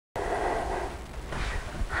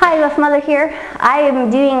Hi, BuffMother here. I am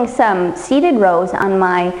doing some seated rows on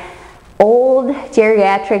my old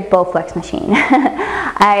geriatric Bowflex machine.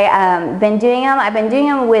 I've been doing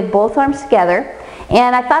them with both arms together,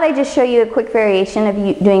 and I thought I'd just show you a quick variation of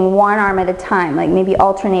you doing one arm at a time, like maybe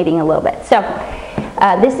alternating a little bit. So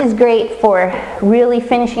this is great for really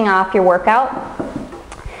finishing off your workout.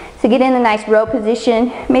 So get in a nice row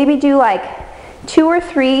position, maybe do like 2 or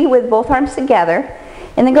 3 with both arms together,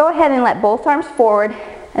 and then go ahead and let both arms forward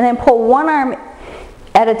and then pull one arm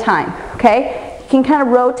at a time, okay? You can kind of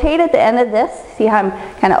rotate at the end of this. See how I'm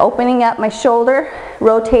kind of opening up my shoulder,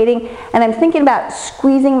 rotating, and I'm thinking about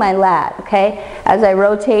squeezing my lat, okay? As I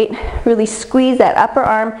rotate, really squeeze that upper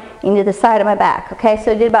arm into the side of my back, okay?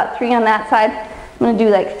 So I did about 3 on that side. I'm gonna do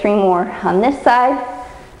like 3 more on this side.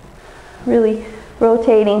 Really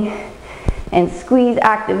rotating and squeeze,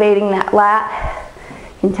 activating that lat.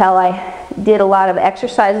 You can tell I did a lot of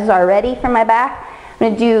exercises already for my back. I'm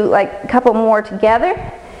going to do like a couple more together,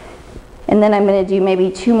 and then I'm going to do maybe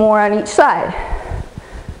 2 more on each side.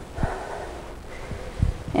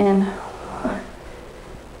 And 1,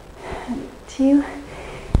 2,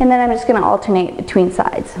 and then I'm just going to alternate between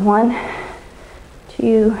sides. 1,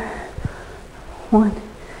 2, 1.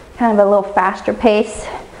 Kind of a little faster pace.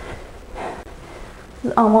 This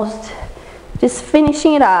is almost just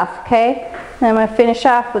finishing it off, okay? And I'm going to finish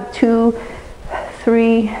off with 2,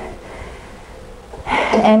 3,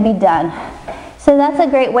 and be done. So that's a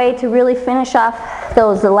great way to really finish off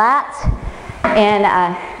those lats and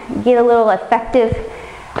get a little effective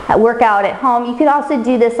workout at home. You could also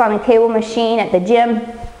do this on a cable machine at the gym.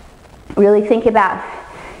 Really think about,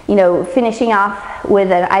 you know, finishing off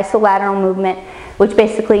with an isolateral movement, which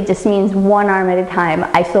basically just means one arm at a time.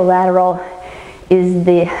 Isolateral is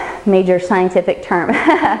the major scientific term.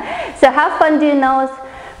 So have fun doing those.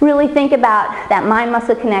 Really think about that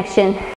mind-muscle connection.